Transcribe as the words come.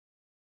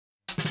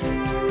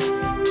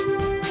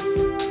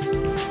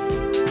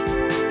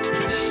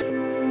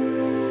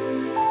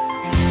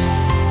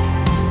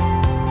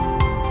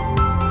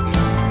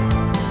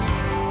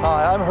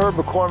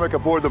Robert McCormick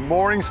aboard the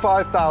Moorings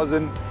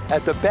 5000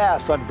 at the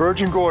Bass on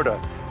Virgin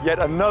Gorda, yet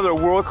another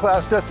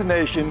world-class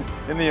destination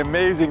in the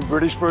amazing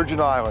British Virgin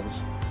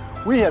Islands.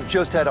 We have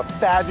just had a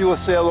fabulous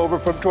sail over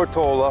from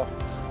Tortola,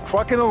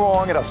 trucking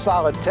along at a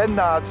solid 10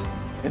 knots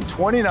and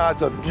 20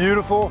 knots of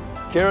beautiful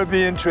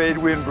Caribbean trade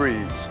wind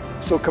breeze.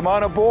 So come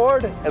on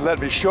aboard and let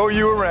me show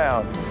you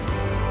around.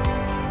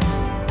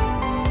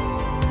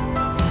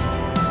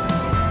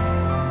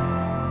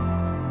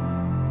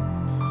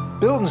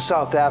 Built in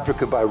South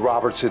Africa by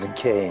Robertson and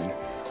Kane,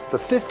 the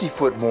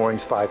 50-foot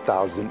Moorings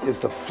 5000 is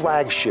the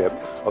flagship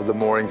of the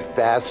Moorings'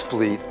 vast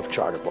fleet of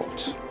charter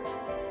boats.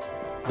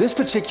 This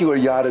particular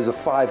yacht is a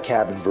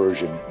 5-cabin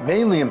version,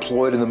 mainly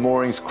employed in the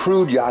Moorings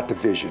crewed yacht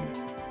division.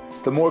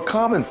 The more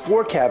common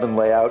 4-cabin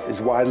layout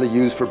is widely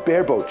used for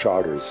bareboat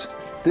charters.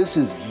 This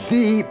is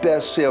the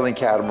best sailing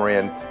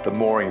catamaran the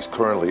Moorings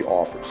currently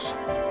offers.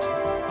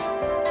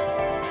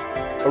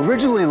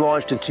 Originally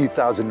launched in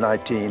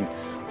 2019,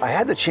 I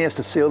had the chance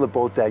to sail the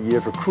boat that year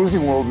for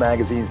Cruising World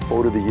Magazine's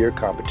Boat of the Year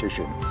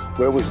competition,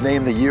 where it was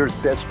named the year's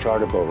best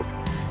charter boat,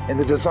 and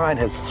the design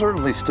has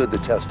certainly stood the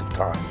test of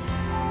time.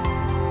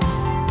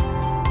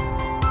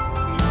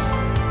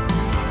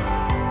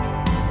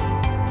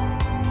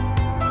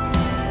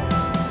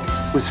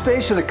 With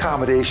space and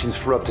accommodations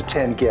for up to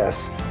 10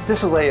 guests,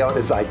 this layout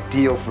is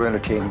ideal for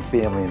entertaining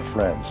family and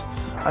friends.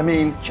 I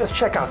mean, just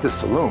check out this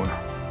saloon.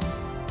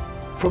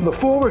 From the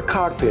forward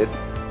cockpit,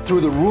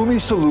 through the roomy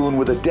saloon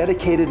with a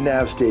dedicated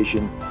nav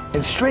station,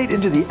 and straight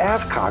into the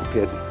aft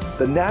cockpit,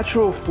 the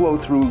natural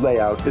flow-through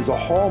layout is a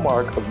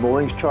hallmark of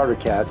Moorings Charter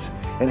Cats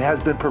and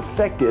has been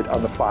perfected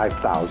on the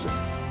 5000.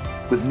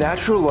 With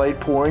natural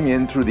light pouring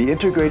in through the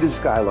integrated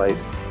skylight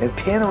and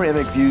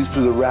panoramic views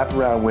through the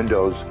wraparound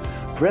windows,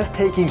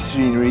 breathtaking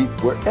scenery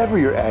wherever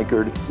you're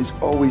anchored is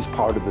always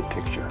part of the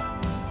picture.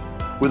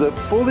 With a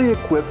fully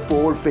equipped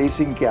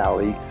forward-facing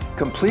galley,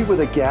 complete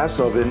with a gas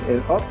oven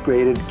and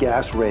upgraded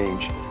gas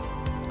range,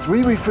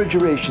 3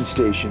 refrigeration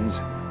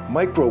stations,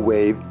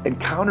 microwave,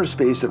 and counter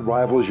space that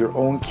rivals your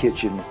own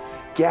kitchen,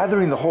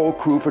 gathering the whole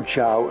crew for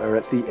chow or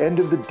at the end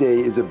of the day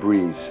is a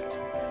breeze.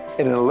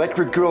 And an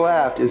electric grill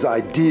aft is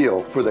ideal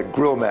for the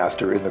grill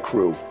master in the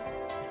crew.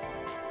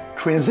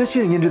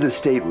 Transitioning into the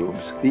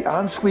staterooms, the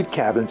ensuite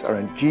cabins are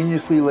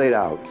ingeniously laid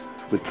out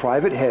with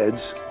private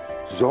heads,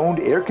 zoned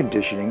air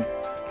conditioning,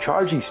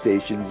 charging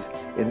stations,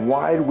 and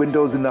wide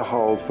windows in the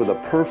hulls for the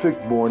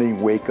perfect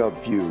morning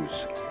wake-up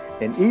views.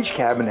 And each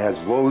cabin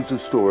has loads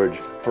of storage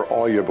for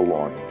all your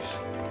belongings.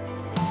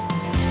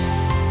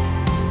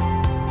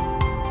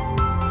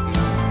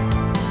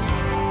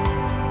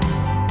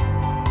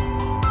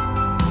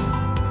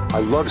 I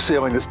love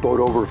sailing this boat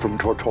over from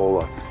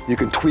Tortola. You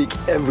can tweak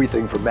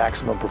everything for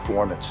maximum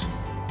performance.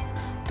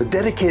 The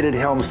dedicated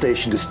helm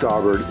station to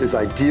starboard is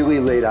ideally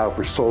laid out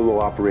for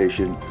solo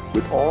operation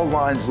with all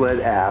lines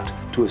led aft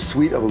to a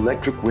suite of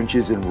electric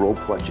winches and rope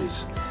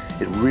clutches.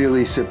 It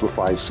really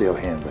simplifies sail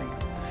handling.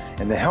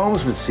 And the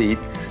helmsman seat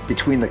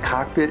between the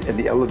cockpit and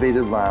the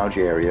elevated lounge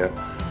area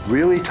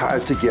really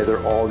ties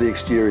together all the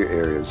exterior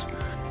areas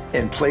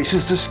and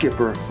places the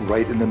skipper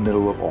right in the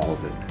middle of all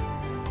of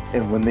it.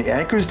 And when the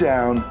anchor's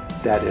down,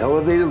 that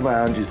elevated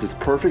lounge is the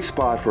perfect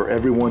spot for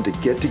everyone to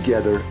get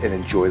together and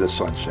enjoy the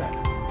sunset.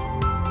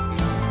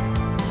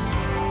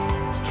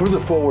 Through the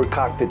forward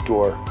cockpit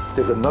door,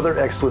 there's another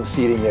excellent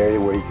seating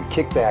area where you can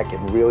kick back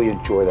and really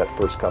enjoy that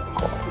first cup of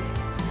coffee.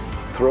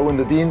 Throw in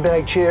the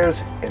beanbag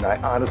chairs, and I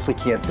honestly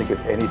can't think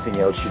of anything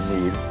else you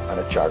need on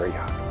a charter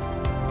yacht.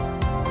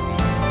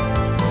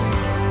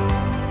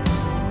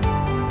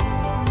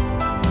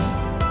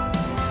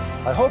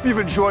 I hope you've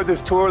enjoyed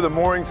this tour of the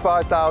Moorings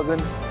 5000,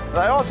 and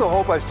I also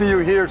hope I see you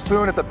here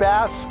soon at the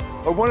Bass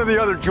or one of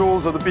the other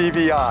jewels of the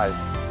BVI.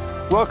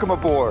 Welcome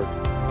aboard.